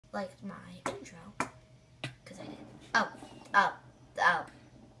liked my intro. Because I did. Oh God.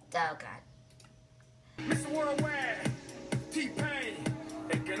 Mr. Worldwide, T-Pain,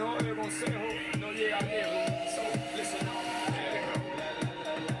 el que no oye consejo, no llega viejo. So, listen up.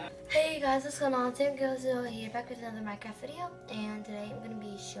 Hey guys, what's going on? Tim Gozo here, back with another Minecraft video, and today I'm going to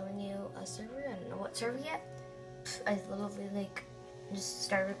be showing you a server. I don't know what server yet. I literally just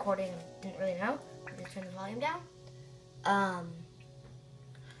started recording and didn't really know. I just turned the volume down.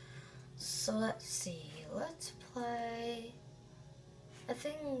 So let's see. Let's play, I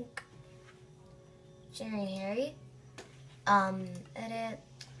think, Jerry and Harry. Edit,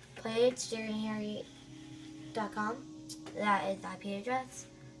 play jerryandharry.com. That is the IP address.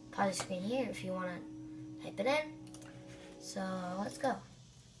 Pause the screen here if you want to type it in. So let's go.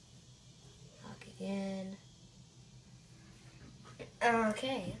 Log again.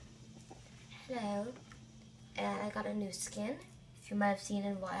 Okay. Hello. And I got a new skin. If you might have seen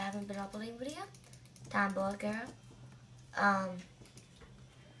it while I haven't been uploading video. Time boy girl.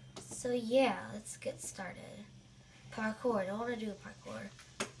 So yeah, let's get started. Parkour. I don't want to do parkour.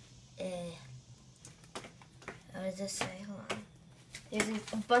 What does this say? Hold on. There's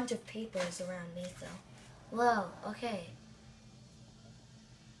a bunch of papers around me, though. Whoa, okay.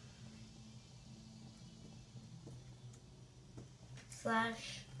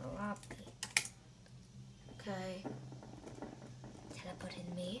 Slash lobby. Okay. Teleport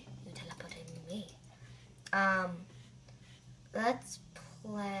in me. You teleport in me. Let's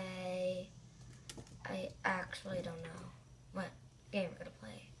play. I actually don't know what game we're gonna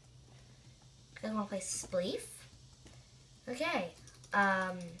play. You guys wanna play Spleef? Okay.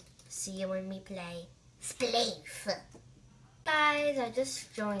 See you when we play Spleef. Guys, I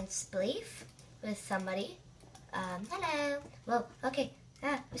just joined Spleef with somebody. Hello. Whoa, okay.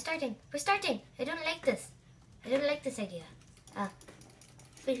 We're starting. I don't like this. I don't like this idea.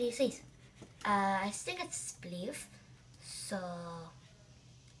 Please. I think it's Spleef, so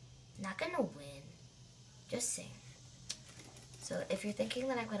not gonna win. Just saying. So if you're thinking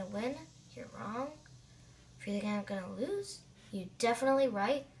that I'm gonna win, you're wrong. If you're thinking I'm gonna lose, you're definitely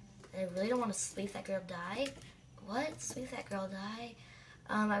right. I really don't want to Spleef that girl die. What? Spleef that girl die?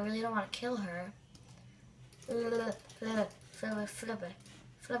 I really don't want to kill her.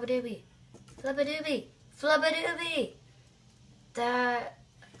 Flubba-dooby. That,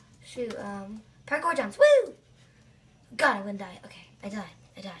 shoot, parkour jumps, woo! God, I wouldn't die. Okay, I died.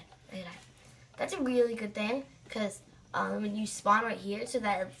 That's a really good thing, because, when you spawn right here, so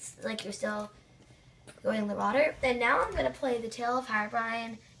that it's like you're still going in the water. And now I'm going to play the Tale of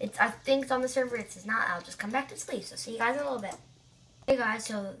Herobrine. I think it's on the server. It says not. I'll just come back to sleep. So see you guys in a little bit. Hey guys,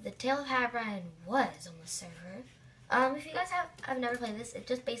 so the Tale of Herobrine was on the server. If you guys have never played this, it's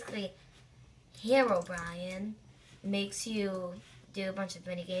just basically Herobrine makes you do a bunch of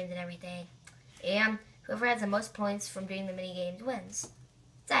mini games and everything. And whoever has the most points from doing the mini games wins.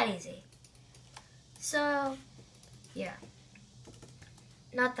 It's that easy. So, yeah.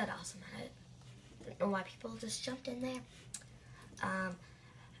 Not that awesome at it. I don't know why people just jumped in there. And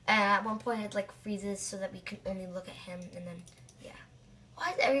at one point it like freezes so that we can only look at him, and then yeah.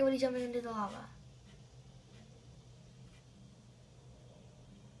 Why is everybody jumping into the lava?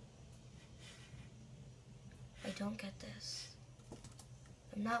 I don't get this.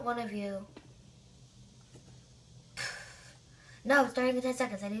 I'm not one of you. No, starting in 10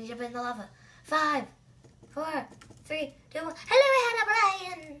 seconds. I need to jump in the lava. 5, 4, 3, 2, 1. Hello,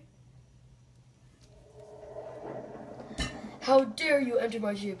 Herobrine! How dare you enter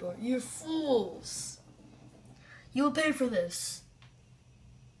my chamber, you fools! You will pay for this.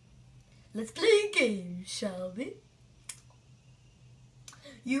 Let's play a game, shall we?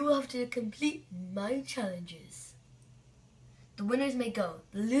 You will have to complete my challenges. The winners may go,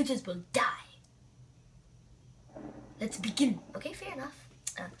 the losers will die. Let's begin. Okay, fair enough.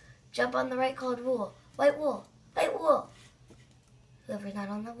 Jump on the right colored wool. White wool. Whoever's not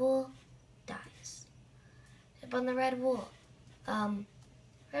on the wool dies. Jump on the red wool.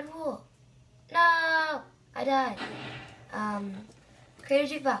 Red wool. No! I died.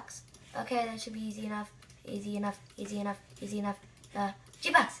 Create a jukebox. Okay, that should be easy enough.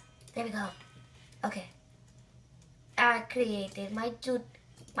 Jukebox! There we go. Okay. I created my jukebox.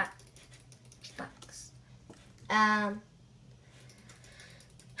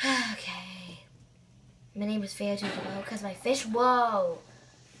 Okay. My name is Fair Tutubo because my fish, whoa!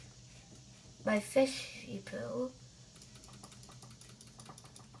 My fishy poo.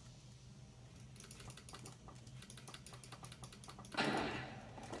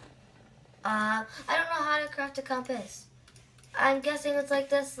 I don't know how to craft a compass. I'm guessing it's like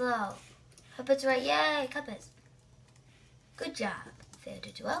this though. Hope it's right. Yay, compass. Good job, Fair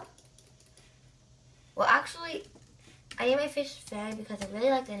Well, actually, I am a fish fairy because I really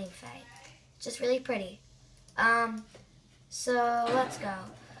like the name Faye. It's just really pretty. So let's go.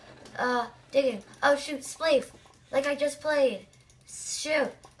 Digging. Oh shoot, Spleef. Like I just played.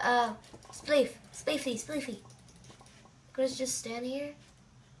 Shoot. Spleef. Spleefy. Could I just stand here?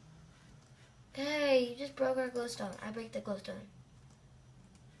 Hey, you just broke our glowstone. I break the glowstone.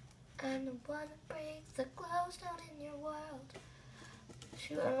 I'm the one that breaks the glowstone in your world.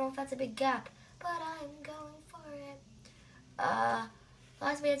 Shoot, I don't know if that's a big gap, but I'm going for it.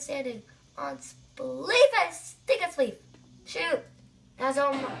 Last man standing on Spleef. I think it's Spleef. Shoot. That's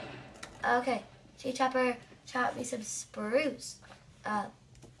all. Okay. Tree chopper, chop me some spruce. I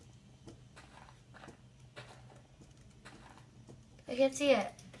can't see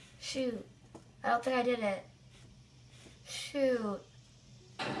it. Shoot. I don't think I did it. Shoot.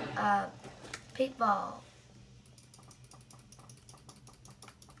 Paintball.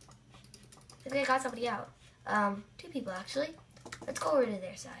 I think I got somebody out. 2 people actually. Let's go over to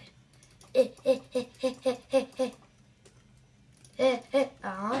their side.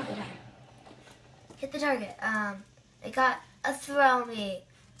 Oh, hit the target. I got a throw me.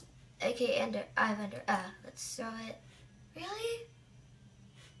 Okay, Ender. I have Ender. Let's throw it. Really?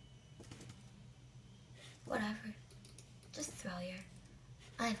 Whatever. Just throw your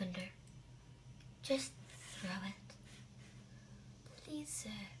Ivender. Just throw it. Please,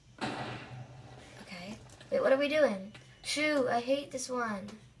 sir. Okay. Wait, what are we doing? Shoo, I hate this one.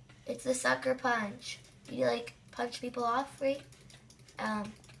 It's the sucker punch. You like punch people off, right?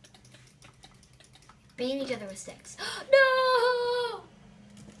 Beating each other with sticks. No!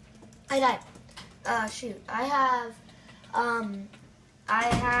 I died. Shoot. I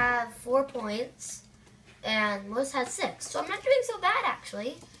have 4 points. And Melissa has 6. So I'm not doing so bad,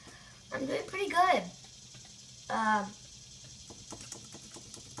 actually. I'm doing pretty good.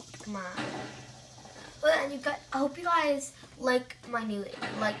 Come on. Well, and I hope you guys like my new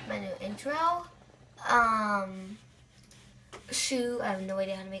intro. Shoot, I have no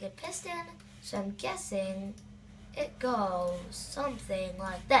idea how to make a piston. So I'm guessing it goes something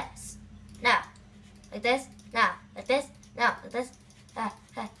like this. Now, like this. Now, like this. Now, like this.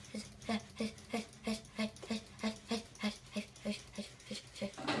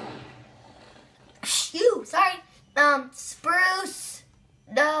 Shoo, sorry. Spruce.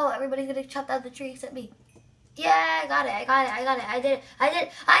 No, everybody's gonna chop down the tree except me. Yeah, I got it. I did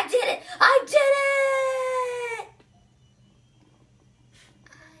it.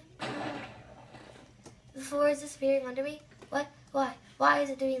 The floor is disappearing under me. What? Why? Why is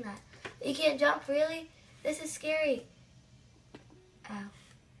it doing that? You can't jump, really? This is scary. Ow.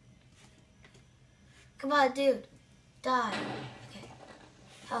 Come on, dude. Die. Okay.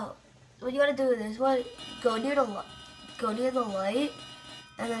 Oh, what you gotta do with this? What? Go near the light,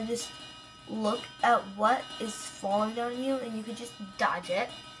 and then just look at what is falling down on you, and you can just dodge it.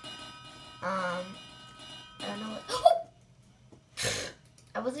 I don't know what. Oh!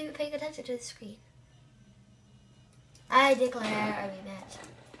 I wasn't even paying attention to the screen. I declare a rematch.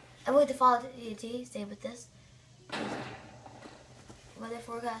 I'm going to follow TNT. Stay with this. Weather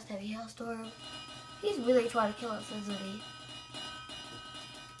forecast, heavy hailstorm. He's really trying to kill us, isn't he?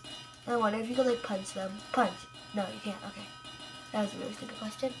 I wonder if you could like punch them. Punch. No, you can't. Okay. That was a really stupid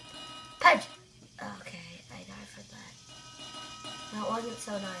question. Punch! Okay, I died for that. That wasn't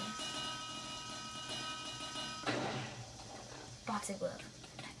so nice. Boxing glove.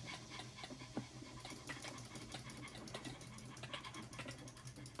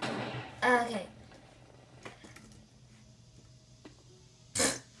 Okay.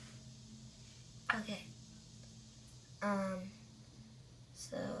 Okay.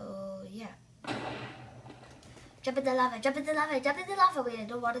 So, yeah. Jump in the lava, jump in the lava, jump in the lava. Wait, I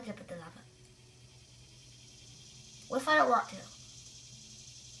don't want to jump in the lava. What if I don't want to?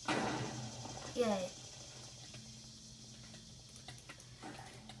 Yay.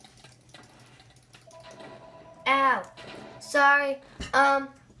 Ow. Sorry.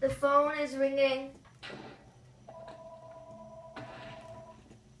 The phone is ringing.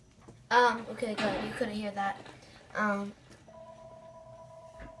 Okay, good. You couldn't hear that.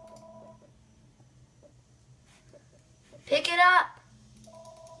 Pick it up.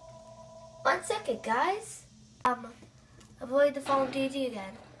 1 second, guys. Avoid the phone TNT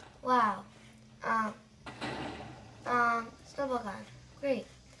again. Wow. Snowball gun. Great.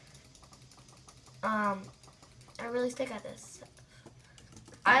 I really stick at this.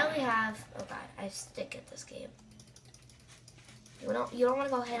 I only have, oh god, I stick at this game. You don't want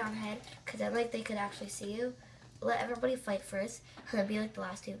to go head on head, because then like they could actually see you. Let everybody fight first, and then be like the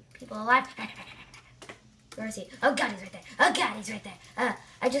last 2 people alive. Where is he? Oh god, he's right there. Oh god, he's right there.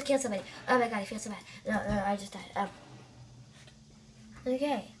 I just killed somebody. Oh my god, I feel so bad. No, I just died.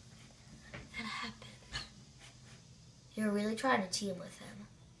 Okay. That happened. You're really trying to team with him.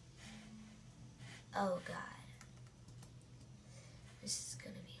 Oh god. This is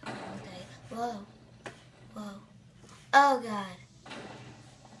gonna be a whole day. Whoa. Whoa. Oh god.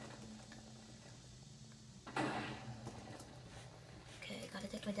 Okay, gotta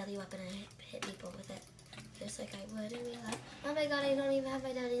take my deadly weapon and hit people with it. Just like I would in real life. Oh my god, I don't even have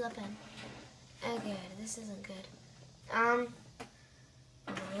my deadly weapon. Oh good, this isn't good.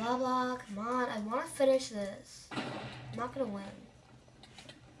 Blah blah, come on, I wanna finish this. I'm not gonna win.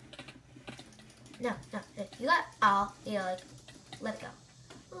 No, you got all, like, let it go.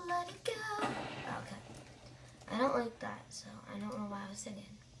 Let it go. Okay. I don't like that, so I don't know why I was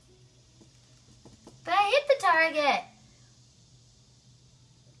singing. But I hit the target!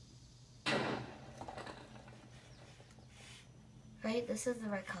 Right? This is the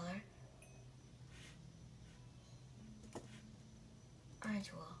right color.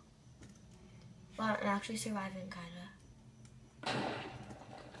 Orange wool. Well, I'm actually surviving, kinda.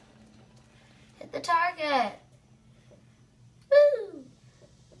 Hit the target! Woo!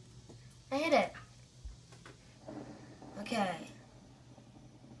 I hit it. Okay.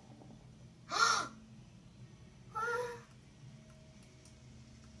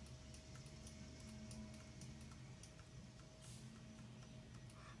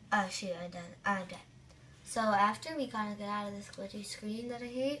 Oh shoot, I'm dead. So after we kind of get out of this glitchy screen that I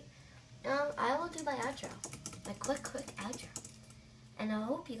hate, I will do my outro. My quick outro. And I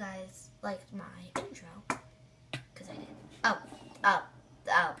hope you guys liked my intro. Because I did. Oh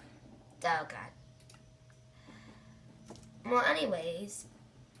god. Well, anyways,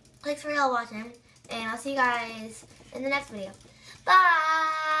 thanks for all watching. And I'll see you guys in the next video.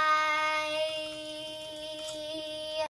 Bye!